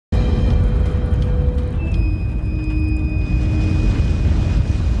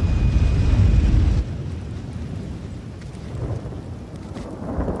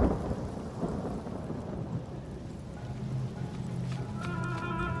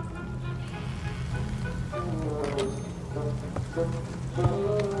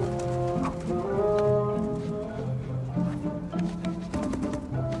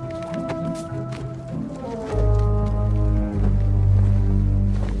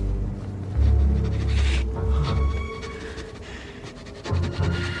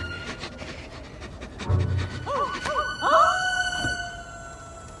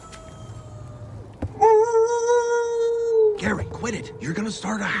You're gonna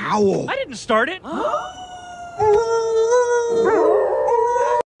start a howl. I didn't start it. Come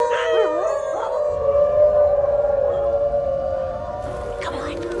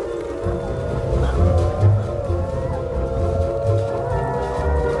on.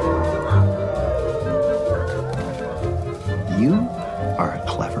 You are a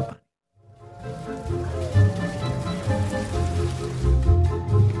clever bunny.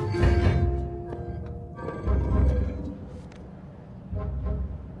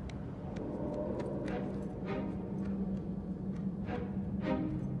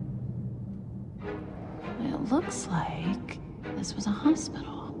 Looks like this was a hospital.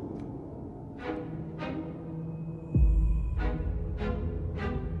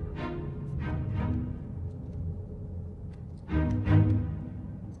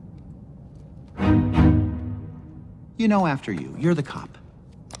 You know, after you. You're the cop.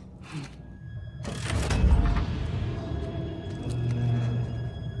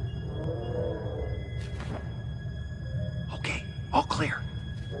 Okay, all clear.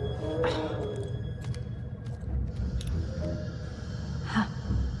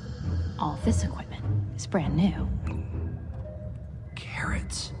 All this equipment is brand new.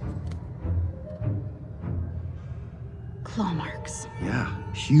 Carrots. Claw marks. Yeah,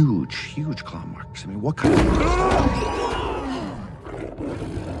 huge claw marks. I mean, what kind of...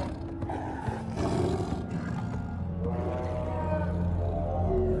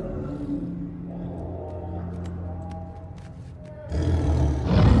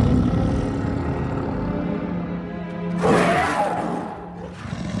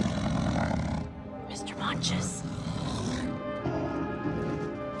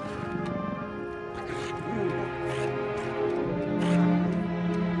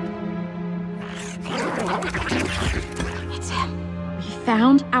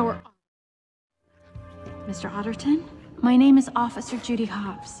 Mr. Otterton? My name is Officer Judy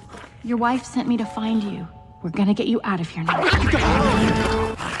Hopps. Your wife sent me to find you. We're gonna get you out of here now.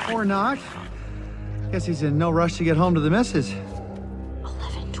 Or not. Guess he's in no rush to get home to the missus.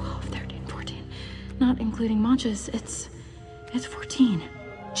 11, 12, 13, 14. Not including Manchas, it's 14.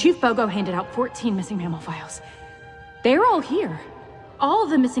 Chief Bogo handed out 14 missing mammal files. They're all here. All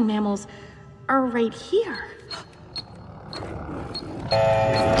the missing mammals are right here.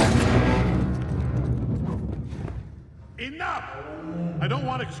 Enough! I don't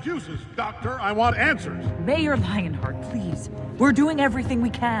want excuses, Doctor. I want answers. Mayor Lionheart, please. We're doing everything we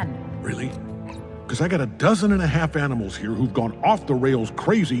can. Really? Because I got 12.5 animals here who've gone off the rails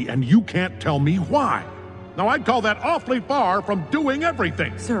crazy, and you can't tell me why. Now, I'd call that awfully far from doing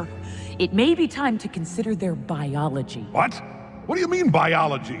everything. Sir, it may be time to consider their biology. What? What do you mean,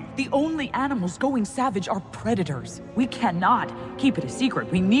 biology? The only animals going savage are predators. We cannot keep it a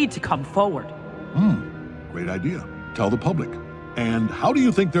secret. We need to come forward. Great idea. Tell the public. And how do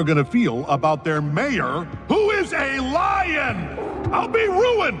you think they're gonna feel about their mayor, who is a lion? I'll be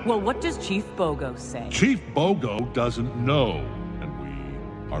ruined! Well, what does Chief Bogo say? Chief Bogo doesn't know, and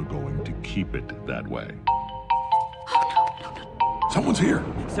we are going to keep it that way. Someone's here.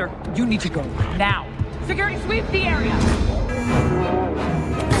 Sir, you need to go now. Security, sweep the area.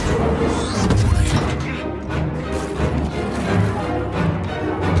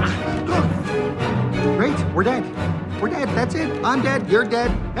 Great, we're dead. We're dead, that's it. I'm dead, you're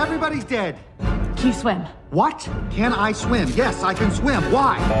dead, everybody's dead. Can you swim? What? Can I swim? Yes, I can swim.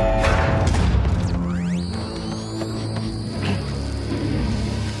 Why?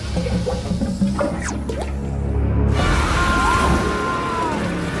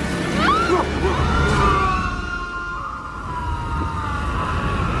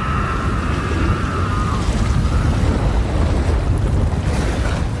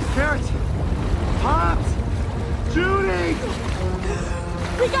 Carrot! Hopps! Judy!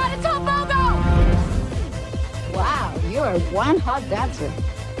 We got it, Top Bogo! Wow, you're one hot dancer.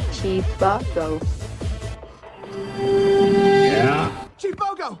 Chief Bogo. Yeah? Chief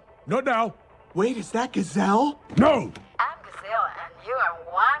Bogo! Not now. Wait, is that Gazelle? No! I'm Gazelle, and you are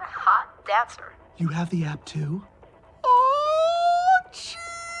one hot dancer. You have the app too?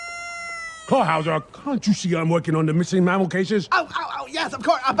 Clawhauser, can't you see I'm working on the missing mammal cases? Oh, yes, of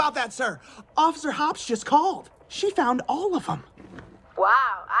course. About that, sir. Officer Hopps just called. She found all of them.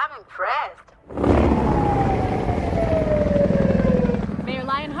 Wow, I'm impressed.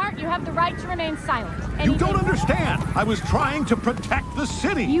 Lionheart, you have the right to remain silent. You don't understand! I was trying to protect the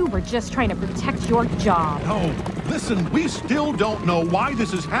city! You were just trying to protect your job. No, listen, we still don't know why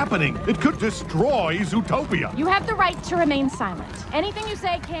this is happening. It could destroy Zootopia. You have the right to remain silent. Anything you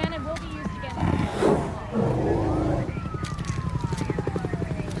say can and will be used against you.